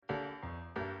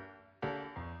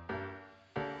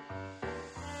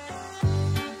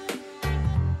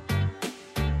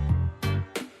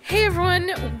Hey everyone,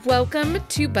 welcome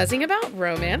to Buzzing About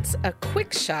Romance, a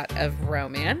quick shot of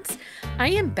romance. I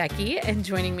am Becky, and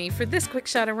joining me for this quick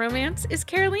shot of romance is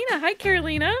Carolina. Hi,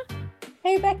 Carolina.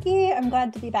 Hey Becky, I'm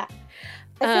glad to be back.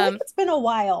 I feel like it's been a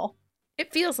while.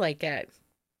 It feels like it.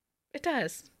 It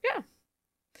does. Yeah.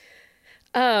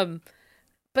 Um,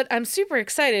 but I'm super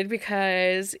excited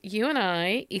because you and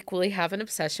I equally have an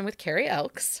obsession with Carrie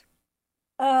Elks.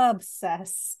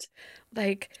 Obsessed.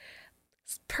 Like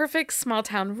perfect small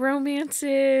town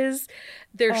romances.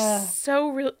 They're Uh, so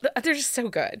real. They're just so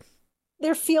good.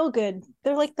 they're feel good.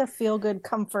 They're like the feel good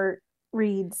comfort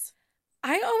reads.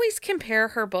 I always compare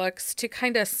her books to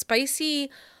kind of spicy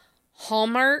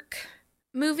Hallmark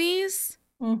movies.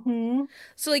 Mm-hmm.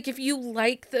 So, like, if you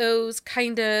like those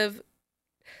kind of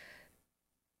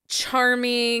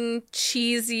charming,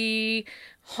 cheesy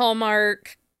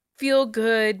Hallmark feel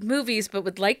good movies, but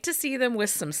would like to see them with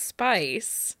some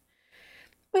spice.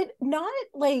 But not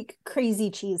like crazy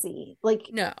cheesy. Like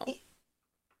No.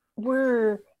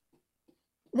 we're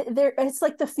there. It's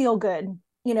like the feel good,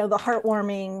 the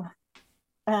heartwarming.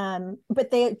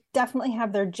 But they definitely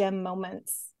have their gem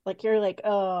moments. Like you're like,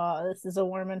 oh, this is a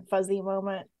warm and fuzzy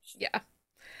moment. Yeah.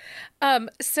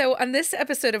 So on this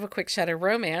episode of A Quick Shot of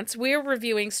Romance, we are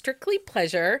reviewing Strictly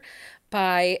Pleasure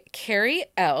by Carrie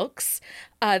Elks.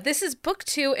 This is book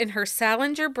 2 in her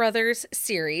Salinger Brothers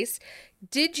series.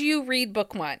 Did you read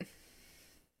book 1?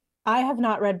 I have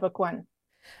not read book 1.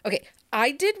 Okay,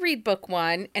 I did read book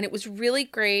 1 and it was really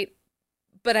great,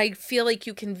 but I feel like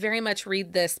you can very much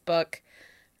read this book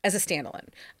as a standalone.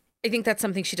 I think that's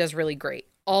something she does really great.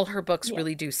 All her books Yeah.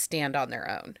 really do stand on their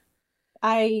own.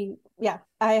 I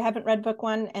haven't read book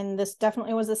 1, and this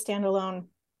definitely was a standalone.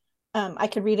 I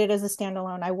could read it as a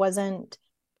standalone. I wasn't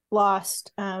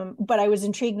lost, but I was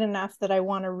intrigued enough that I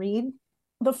want to read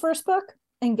the first book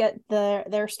and get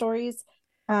their stories.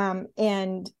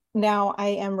 And now I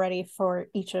am ready for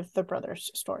each of the brothers'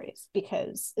 stories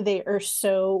because they are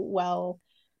so well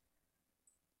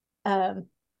um,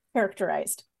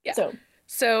 characterized. Yeah. So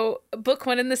So, book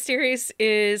 1 in the series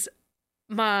is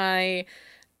my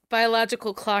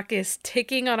biological clock is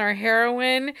ticking on our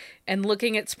heroine and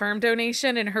looking at sperm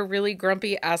donation, and her really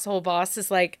grumpy asshole boss is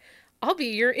like, I'll be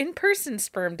your in-person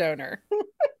sperm donor.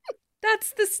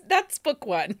 That's book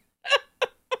 1.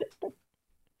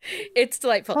 It's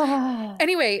delightful.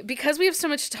 Anyway, because we have so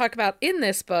much to talk about in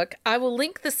this book, I will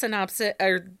link the synopsis,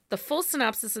 or the full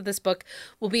synopsis of this book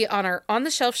will be on our on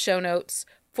the shelf show notes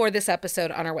for this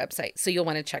episode on our website. So you'll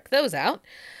want to check those out.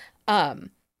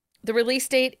 The release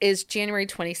date is January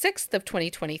 26th of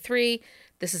 2023.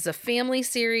 This is a family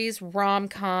series,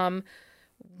 rom-com,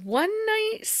 one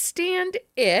night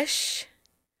stand-ish.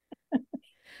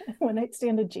 one night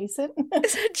stand adjacent.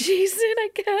 Is that Jason, I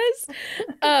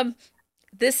guess?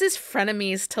 This is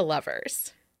frenemies to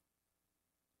lovers.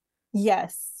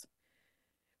 Yes.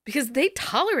 Because they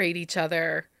tolerate each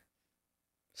other,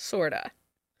 sorta.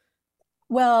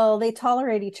 Well, they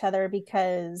tolerate each other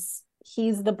because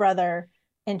he's the brother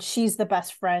and she's the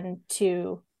best friend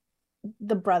to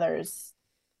the brothers,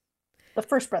 the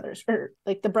first brothers, or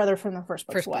like the brother from the first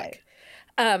book's First book.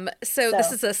 wife. So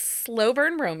this is a slow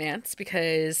burn romance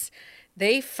because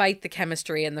they fight the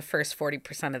chemistry in the first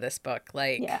 40% of this book.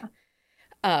 Yeah.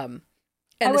 And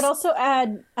I would also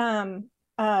add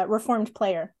reformed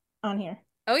player on here.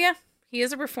 Oh yeah, he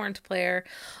is a reformed player.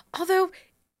 Although,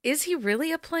 is he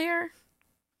really a player?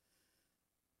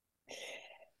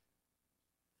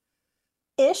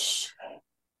 Ish.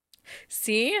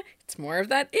 See, it's more of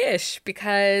that ish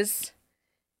because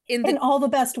In all the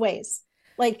best ways.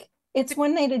 Like it's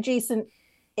one night adjacent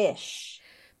ish.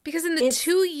 in the It's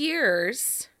 2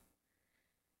 years,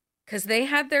 because they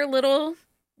had their little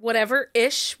whatever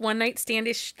ish one night stand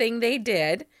ish thing they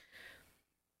did.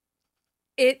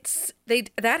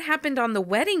 That happened on the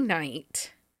wedding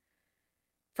night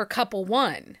for couple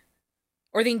 1,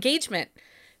 or the engagement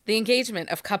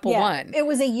of couple 1. It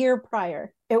was a year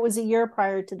prior. It was a year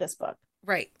prior to this book.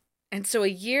 Right. And so a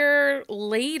year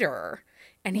later,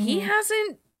 and Mm-hmm.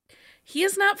 he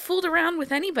has not fooled around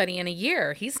with anybody in a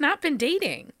year. He's not been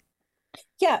dating.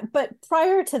 Yeah, but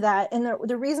prior to that, and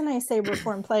the reason I say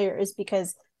reformed player is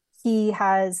because he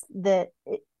has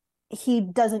he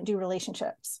doesn't do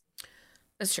relationships.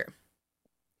 That's true.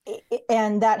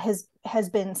 And that has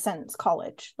been since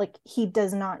college. Like he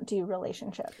does not do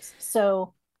relationships.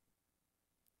 So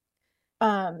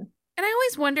And I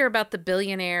always wonder about the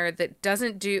billionaire that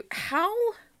doesn't do how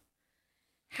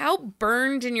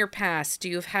burned in your past do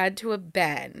you have had to have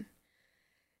been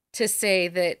to say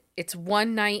that it's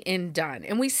one night and done?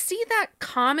 And we see that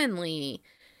commonly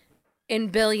in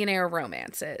billionaire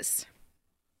romances.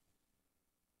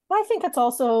 Well, I think it's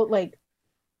also like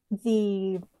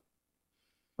the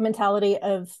mentality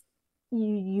of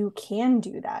you can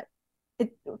do that.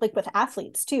 It, like with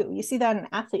athletes too. You see that in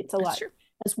athletes a That's lot true.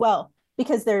 as well,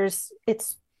 because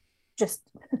it's just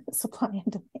supply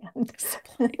and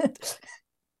Supply. demand.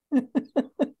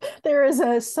 There is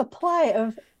a supply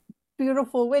of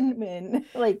beautiful women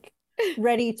like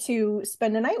ready to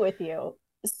spend a night with you.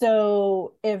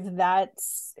 So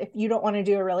if you don't want to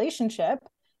do a relationship,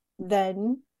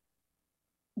 then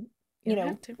You you don't know,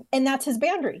 have to. and that's his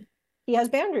boundary. He has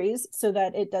boundaries so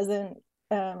that it doesn't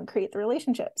create the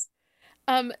relationships.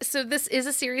 So this is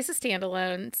a series of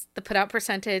standalones. The put out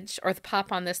percentage or the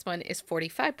pop on this one is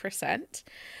 45%.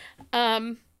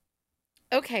 Um,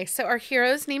 okay, so our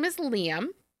hero's name is Liam.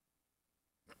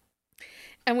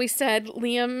 And we said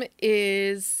Liam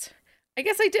is, I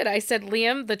guess I did. I said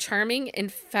Liam, the charming,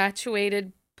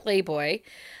 infatuated playboy,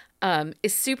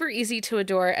 is super easy to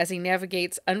adore as he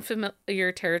navigates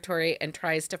unfamiliar territory and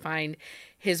tries to find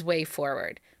his way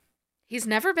forward. He's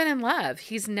never been in love.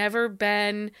 He's never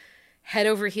been head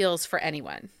over heels for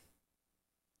anyone.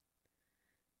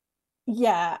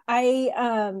 Yeah, I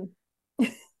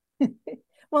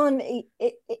well, and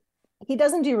he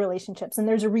doesn't do relationships, and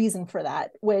there's a reason for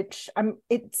that, which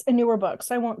it's a newer book,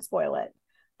 so I won't spoil it.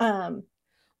 Um,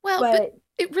 Well, but but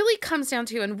it really comes down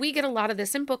to, and we get a lot of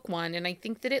this in book one, and I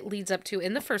think that it leads up to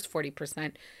in the first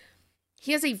 40%,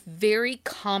 he has a very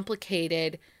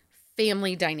complicated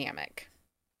family dynamic.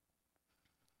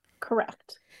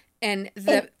 correct. And And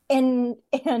the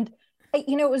and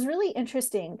it was really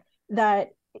interesting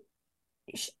that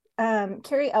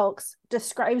Carrie Elks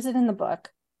describes it in the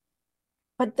book,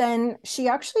 but then she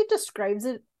actually describes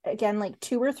it again like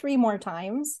two or three more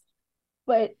times.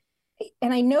 But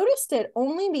and I noticed it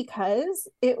only because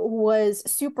it was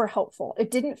super helpful.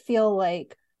 It didn't feel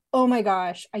like, oh my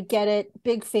gosh, I get it,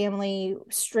 big family,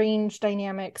 strange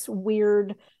dynamics,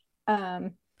 weird,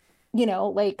 um,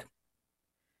 like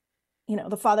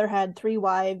the father had three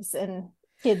wives and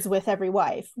kids with every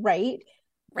wife, right?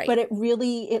 right, But it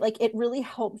really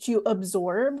helped you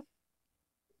absorb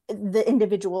the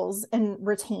individuals and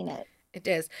retain it. it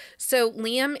is. So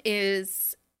Liam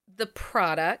is the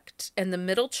product and the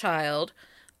middle child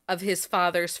of his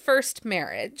father's first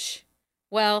marriage.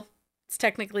 Well, it's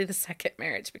technically the second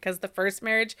marriage because the first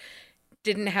marriage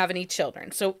didn't have any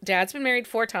children. So dad's been married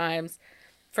 4 times.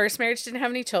 First marriage didn't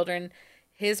have any children.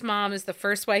 His mom is the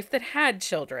first wife that had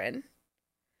children.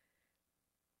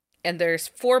 And there's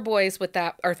 4 boys with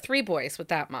that, or 3 boys with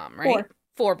that mom, right?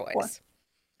 Four, 4. Four boys.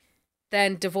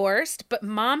 Then divorced, but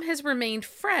mom has remained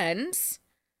friends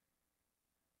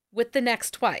with the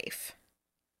next wife,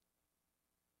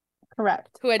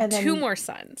 Correct. who had And two then more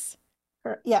sons.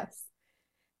 yes.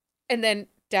 And then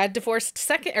dad divorced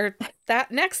second or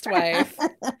that next wife,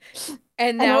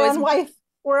 and And now his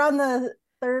we're on the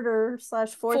third or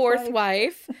slash fourth fourth wife.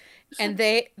 wife, and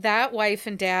that wife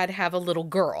and dad have a little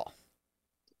girl.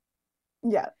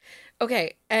 Yeah.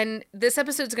 Okay, and this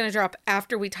episode's going to drop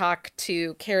after we talk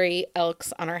to Carrie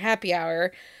Elks on our happy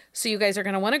hour. So you guys are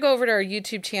going to want to go over to our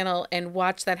YouTube channel and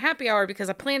watch that happy hour because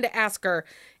I plan to ask her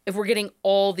if we're getting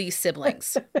all these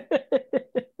siblings.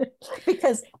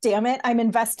 Because damn it, I'm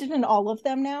invested in all of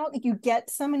them now. You get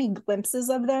so many glimpses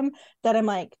of them that I'm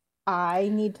like, I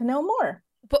need to know more.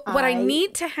 But what I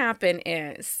need to happen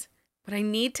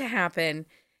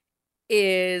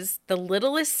is the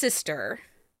littlest sister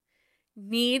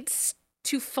needs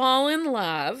to fall in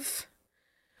love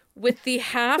with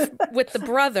with the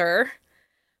brother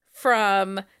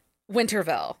from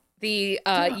Winterville, the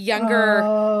younger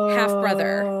half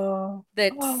brother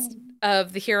that's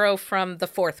of the hero from the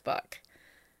fourth book.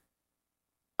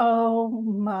 Oh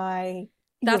my.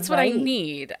 That's what I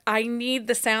need. I need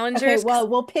the Salingers. Okay, well,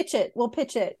 we'll pitch it. We'll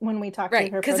pitch it when we talk to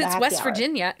her because it's West hour.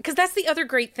 Virginia. Because that's the other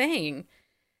great thing.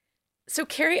 So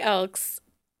Carrie Elks,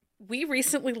 we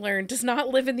recently learned, does not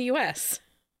live in the U.S.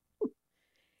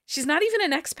 She's not even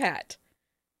an expat.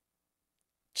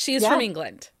 She is from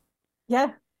England.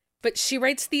 Yeah. But she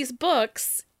writes these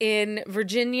books in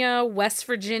Virginia, West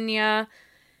Virginia,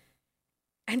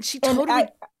 and she totally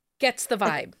gets the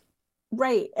vibe.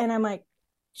 Right. And I'm like,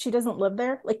 she doesn't live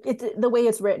there. Like it's the way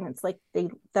it's written, it's like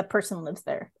that person lives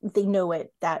there. They know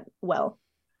it that well.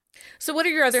 So what are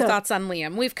your other thoughts on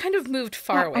Liam? We've kind of moved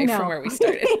far away from where we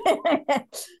started.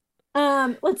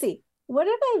 Let's see. What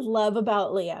did I love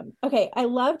about Liam? Okay, I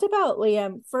loved about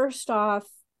Liam, first off,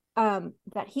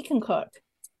 that he can cook.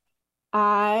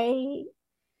 I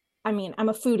mean, I'm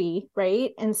a foodie,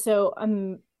 right? And so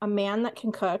I'm a man that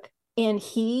can cook, and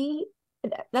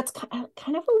that's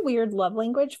kind of a weird love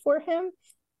language for him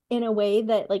in a way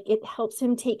that like it helps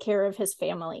him take care of his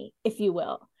family, if you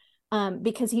will.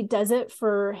 because he does it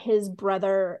for his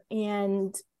brother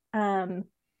um,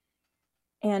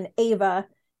 and Ava,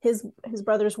 his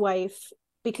brother's wife,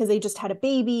 because they just had a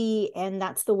baby, and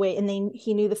that's the way. And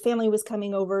he knew the family was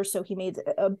coming over, so he made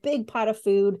a big pot of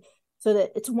food so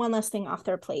that it's one less thing off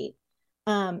their plate.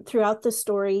 Throughout the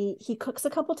story, he cooks a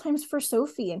couple times for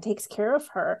Sophie and takes care of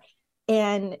her,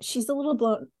 and she's a little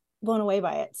blown away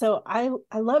by it. So I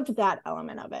loved that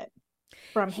element of it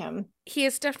from him. He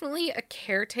is definitely a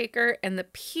caretaker and the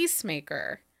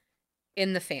peacemaker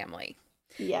in the family.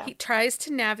 Yeah. He tries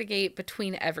to navigate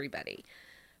between everybody.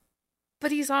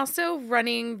 But he's also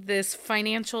running this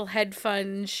financial hedge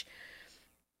fund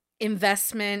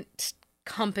investment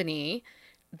company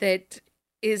that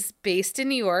is based in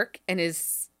New York and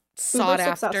is sought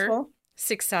after,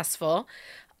 successful.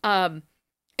 And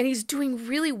he's doing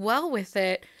really well with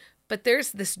it. But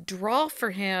there's this draw for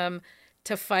him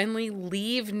to finally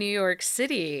leave New York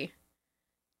City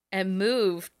and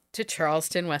move to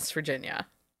Charleston, West Virginia.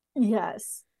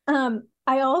 Yes. I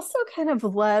also kind of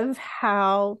love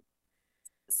how,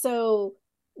 so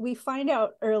we find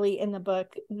out early in the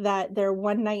book that their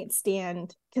one night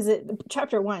stand, because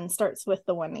chapter 1 starts with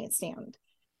the one night stand,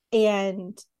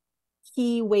 and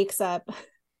he wakes up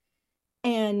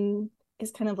and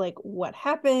is kind of like, what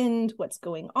happened? What's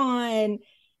going on?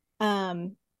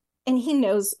 And he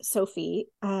knows Sophie,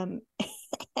 and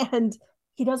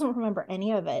he doesn't remember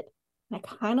any of it. And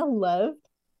I kind of love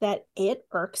that it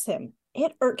irks him.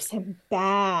 It irks him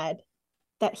bad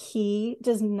that he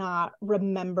does not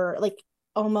remember, like,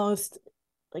 almost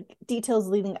like details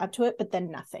leading up to it, but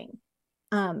then nothing.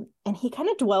 And he kind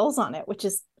of dwells on it, which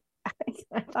is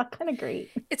I thought kind of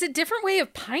great. It's a different way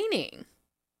of pining.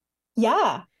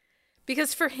 Yeah.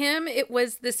 Because for him, it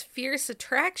was this fierce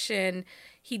attraction.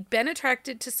 He'd been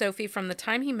attracted to Sophie from the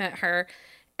time he met her,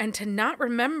 and to not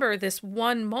remember this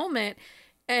one moment.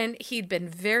 And he'd been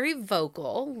very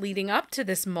vocal leading up to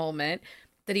this moment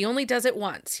that he only does it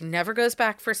once. He never goes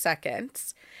back for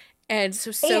seconds. And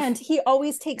and he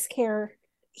always takes care.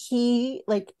 He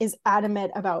like is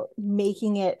adamant about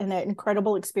making it an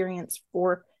incredible experience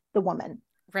for the woman.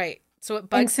 Right. So it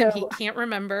bugs him. He can't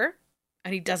remember,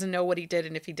 and he doesn't know what he did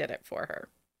and if he did it for her.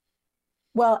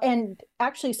 Well, and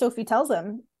actually Sophie tells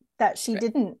him that she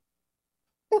didn't.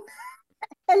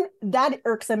 And that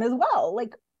irks him as well.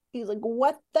 Like, he's like,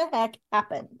 what the heck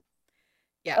happened?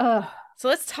 Yeah. So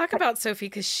let's talk about Sophie,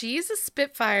 because she's a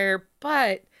Spitfire,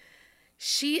 but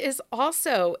she is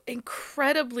also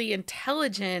incredibly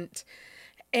intelligent.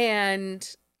 And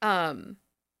I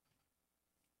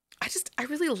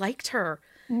really liked her.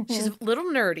 Mm-hmm. She's a little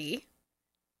nerdy.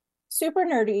 Super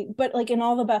nerdy, but like in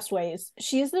all the best ways.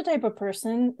 She's the type of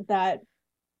person that,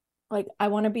 like, I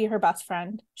want to be her best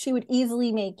friend. She would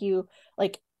easily make you,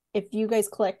 like, if you guys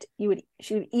clicked, she would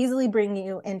easily bring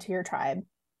you into your tribe.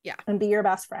 Yeah. And be your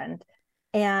best friend.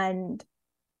 And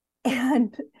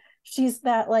she's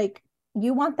that, like,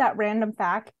 you want that random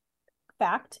fact,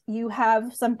 you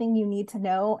have something you need to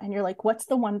know, and you're like, what's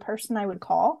the one person I would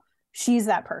call? She's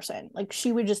that person. Like,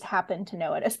 she would just happen to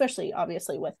know it, especially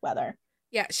obviously with weather.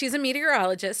 Yeah, she's a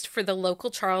meteorologist for the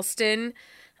local Charleston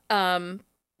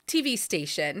TV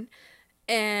station.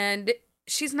 And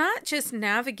she's not just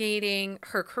navigating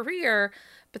her career,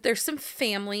 but there's some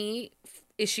family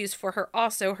issues for her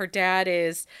also. Her dad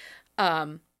is,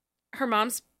 her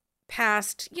mom's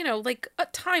passed, like a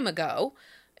time ago.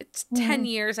 It's 10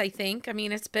 years, I think. I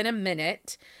mean, it's been a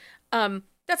minute.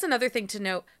 That's another thing to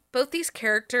note. Both these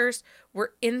characters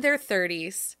were in their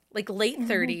 30s, like late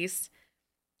 30s.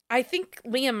 I think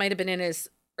Liam might have been in his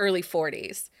early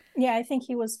 40s. Yeah, I think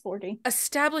he was 40.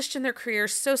 Established in their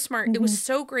careers, so smart. It was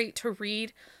so great to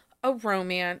read a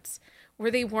romance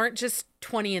where they weren't just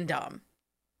 20 and dumb.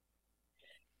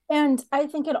 And I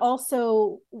think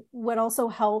what also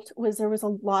helped was there was a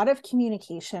lot of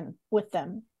communication with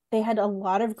them. They had a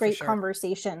lot of great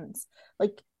conversations.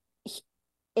 Like,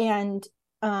 and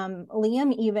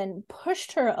Liam even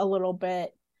pushed her a little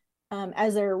bit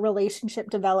as their relationship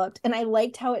developed. And I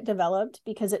liked how it developed,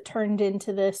 because it turned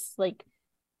into this, like,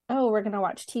 oh, we're going to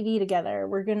watch TV together.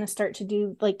 We're going to start to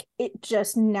do, like, it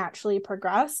just naturally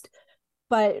progressed.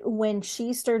 But when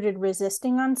she started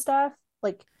resisting on stuff,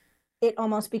 like, it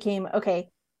almost became, okay,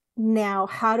 now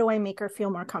how do I make her feel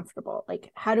more comfortable?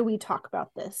 Like, how do we talk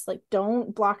about this? Like,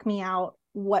 don't block me out.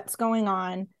 What's going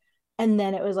on? And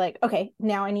then it was like, okay,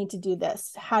 now I need to do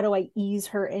this. How do I ease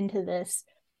her into this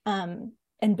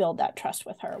and build that trust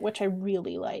with her, which I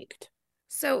really liked.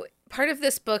 So part of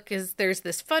this book is there's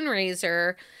this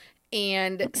fundraiser,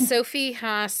 and Sophie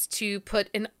has to put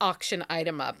an auction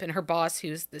item up, and her boss,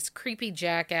 who's this creepy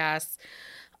jackass,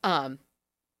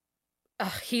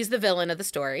 He's the villain of the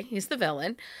story. He's the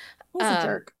villain. He's a Um,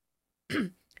 jerk.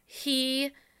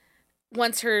 he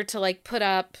wants her to like put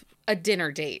up a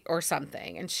dinner date or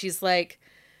something. And she's like,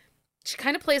 she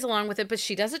kind of plays along with it, but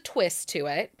she does a twist to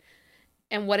it.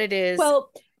 And what it is,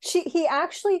 Well, he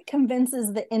actually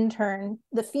convinces the intern,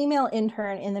 the female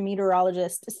intern in the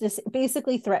meteorologist, just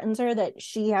basically threatens her that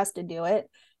she has to do it.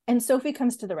 And Sophie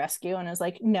comes to the rescue and is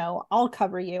like, no, I'll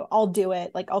cover you. I'll do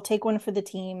it. Like, I'll take one for the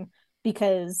team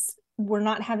because we're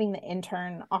not having the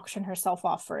intern auction herself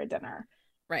off for a dinner.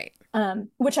 right.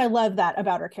 Which I love that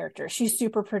about her character. She's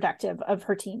super protective of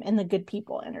her team and the good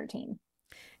people in her team.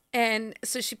 And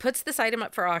so she puts this item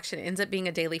up for auction. It ends up being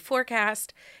a daily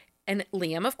forecast. And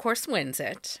Liam, of course, wins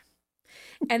it.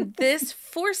 And this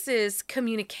forces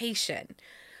communication,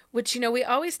 which, you know, we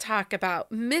always talk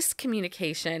about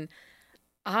miscommunication.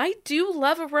 I do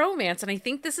love a romance. And I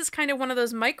think this is kind of one of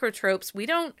those micro tropes we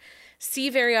don't see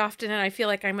very often. And I feel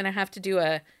like I'm going to have to do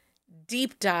a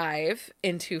deep dive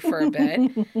into for a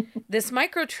bit. This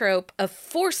micro trope of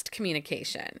forced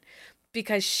communication,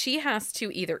 because she has to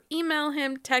either email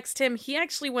him, text him. He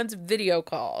actually wants video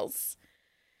calls.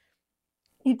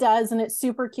 He does, and it's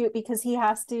super cute because he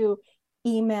has to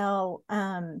email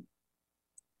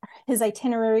his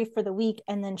itinerary for the week,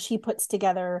 and then she puts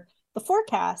together the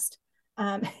forecast.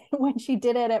 When she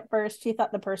did it at first, she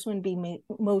thought the person would be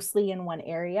mostly in one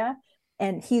area,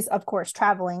 and he's of course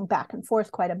traveling back and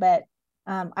forth quite a bit.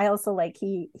 I also like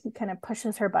he kind of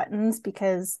pushes her buttons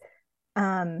because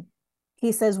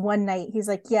he says one night, he's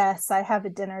like, yes, I have a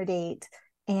dinner date,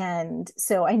 and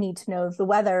so I need to know the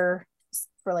weather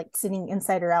for like sitting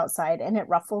inside or outside, and it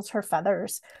ruffles her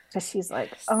feathers because she's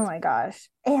like, oh my gosh.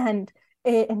 And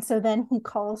so then he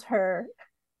calls her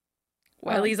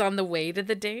While he's on the way to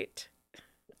the date?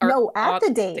 Or no, at on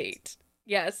the date.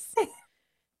 Yes.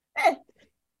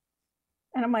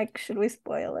 And I'm like, should we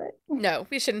spoil it? No,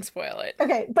 we shouldn't spoil it.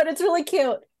 Okay, but it's really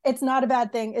cute. It's not a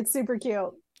bad thing. It's super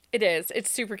cute. It is. It's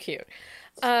super cute.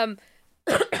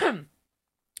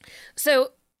 So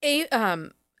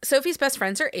Sophie's best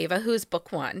friends are Ava, who is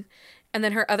book one, and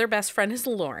then her other best friend is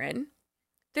Lauren.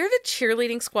 They're the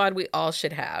cheerleading squad we all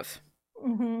should have.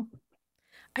 Mm-hmm.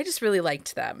 I just really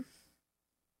liked them.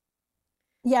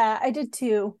 Yeah, I did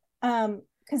too.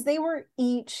 Because they were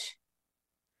each,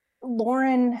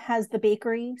 Lauren has the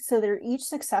bakery, so they're each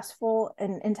successful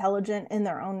and intelligent in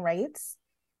their own rights.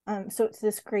 So it's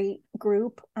this great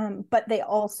group. But they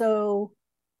also,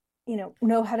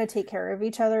 know how to take care of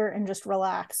each other and just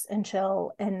relax and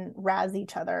chill and razz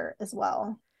each other as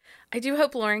well. I do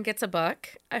hope Lauren gets a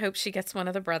book. I hope she gets one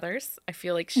of the brothers. I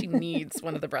feel like she needs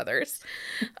one of the brothers.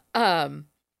 And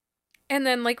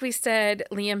then, like we said,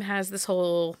 Liam has this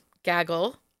whole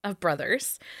gaggle of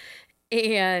brothers.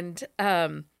 And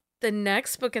the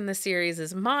next book in the series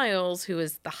is Miles, who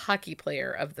is the hockey player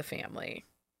of the family.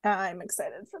 I'm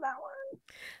excited for that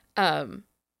one.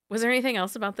 Was there anything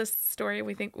else about this story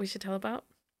we think we should tell about?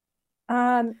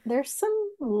 There's some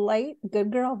light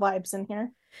good girl vibes in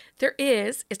here. There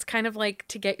is. It's kind of like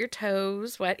to get your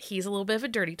toes wet. He's a little bit of a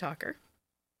dirty talker.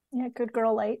 Yeah, good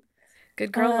girl light.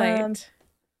 Good girl light.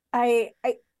 I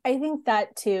think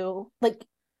that too. Like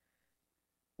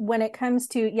when it comes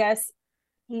to, yes,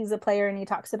 he's a player and he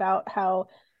talks about how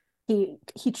he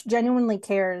genuinely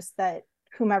cares that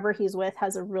whomever he's with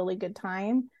has a really good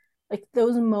time. Like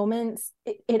those moments,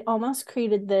 it almost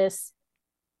created this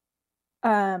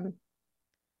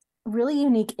really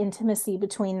unique intimacy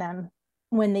between them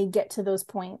when they get to those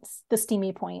points, the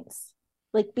steamy points.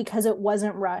 Like because it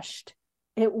wasn't rushed.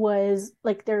 It was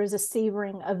like there was a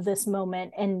savoring of this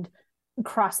moment and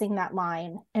crossing that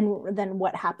line, and then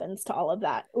what happens to all of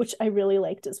that, which I really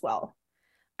liked as well.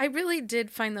 I really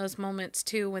did find those moments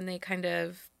too when they kind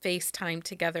of FaceTime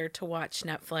together to watch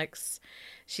Netflix.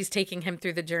 She's taking him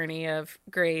through the journey of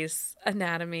Grey's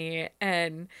Anatomy,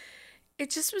 and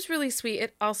it just was really sweet.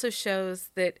 It also shows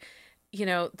that,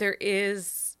 there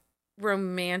is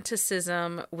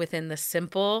romanticism within the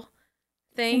simple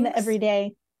things. In the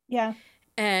everyday. Yeah.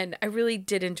 And I really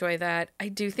did enjoy that. I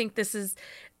do think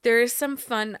there is some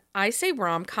fun, I say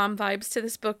rom-com vibes to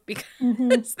this book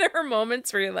because there are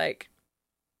moments where you're like,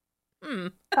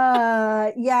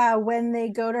 yeah, when they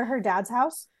go to her dad's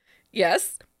house.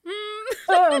 Yes.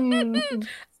 Awkward.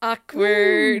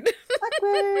 Awkward.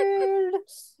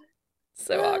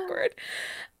 So awkward.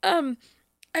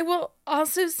 I will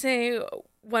also say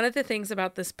one of the things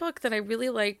about this book that I really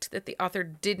liked that the author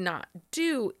did not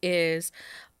do is,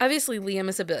 obviously Liam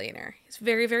is a billionaire. He's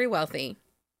very, very wealthy.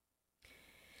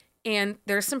 And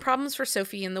there's some problems for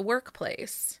Sophie in the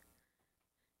workplace.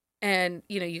 And,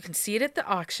 you know, you can see it at the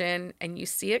auction and you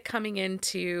see it coming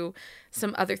into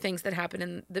some other things that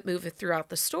happen that move it throughout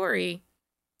the story.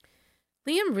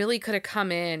 Liam really could have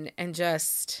come in and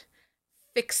just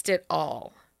fixed it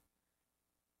all,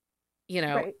 you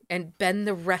know, Right. and been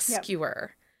the Yep.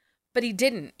 rescuer. But he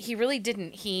didn't. He really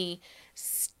didn't. He I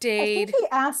stayed. think he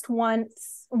asked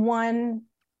once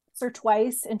or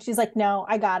twice, and she's like, no,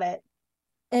 I got it.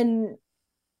 And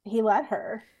he let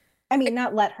her. I mean,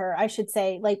 not let her, I should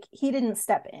say, like, he didn't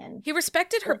step in. He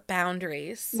respected her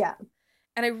boundaries. Yeah.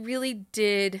 And I really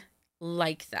did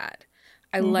like that.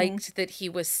 I Mhm. liked that he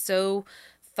was so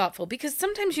thoughtful, because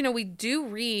sometimes, you know, we do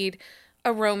read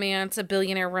a romance, a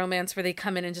billionaire romance, where they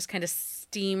come in and just kind of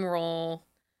steamroll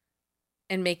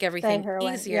and make everything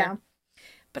easier. Yeah.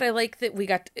 But I like that we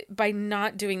got, by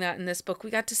not doing that in this book, we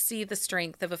got to see the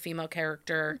strength of a female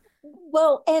character.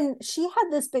 Well, and she had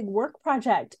this big work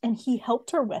project and he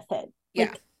helped her with it. Yeah.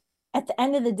 Like, at the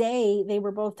end of the day, they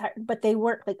were both tired, but they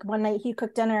worked. Like, one night he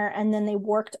cooked dinner and then they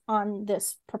worked on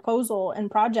this proposal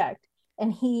and project.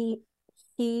 And he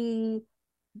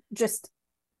just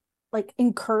like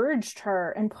encouraged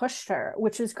her and pushed her,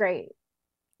 which was great.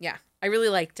 Yeah. I really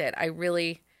liked it. I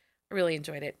really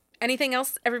enjoyed it. Anything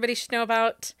else everybody should know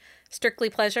about Strictly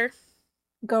Pleasure?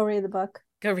 Go read the book.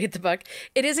 Go read the book.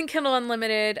 It is in Kindle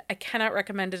Unlimited. I cannot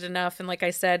recommend it enough. And like I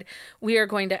said, we are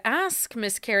going to ask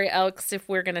Miss Carrie Elks if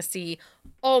we're going to see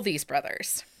all these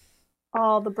brothers.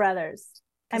 All the brothers.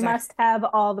 I must have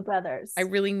all the brothers. I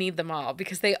really need them all,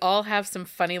 because they all have some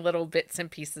funny little bits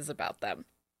and pieces about them.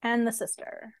 And the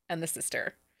sister. And the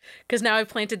sister. Because now I've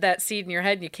planted that seed in your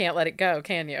head and you can't let it go,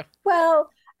 can you? Well,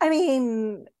 I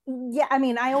mean, yeah, I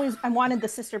mean, I wanted the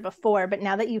sister before, but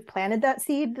now that you've planted that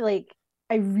seed, like,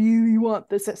 I really want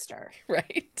the sister.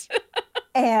 Right.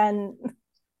 And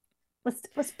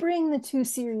let's bring the two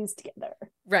series together.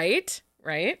 Right.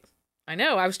 I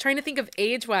know. I was trying to think of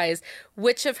age-wise,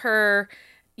 which of her,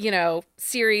 you know,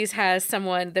 series has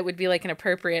someone that would be like an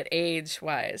appropriate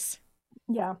age-wise.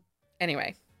 Yeah.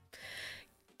 Anyway.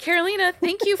 Carolina,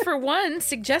 thank you for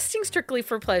suggesting Strictly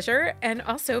for Pleasure, and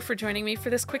also for joining me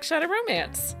for this quick shot of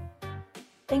romance.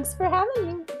 Thanks for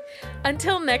having me.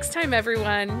 Until next time,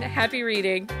 everyone, happy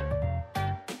reading.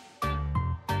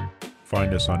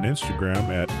 Find us on Instagram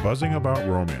at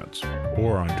buzzingaboutromance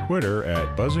or on Twitter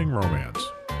at buzzingromance.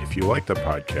 If you like the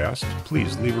podcast,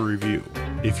 please leave a review.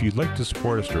 If you'd like to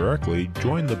support us directly,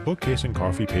 join the Bookcase and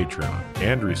Coffee Patreon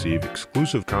and receive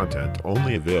exclusive content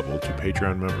only available to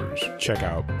Patreon members. Check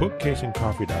out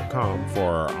bookcaseandcoffee.com for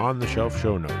our on-the-shelf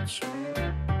show notes.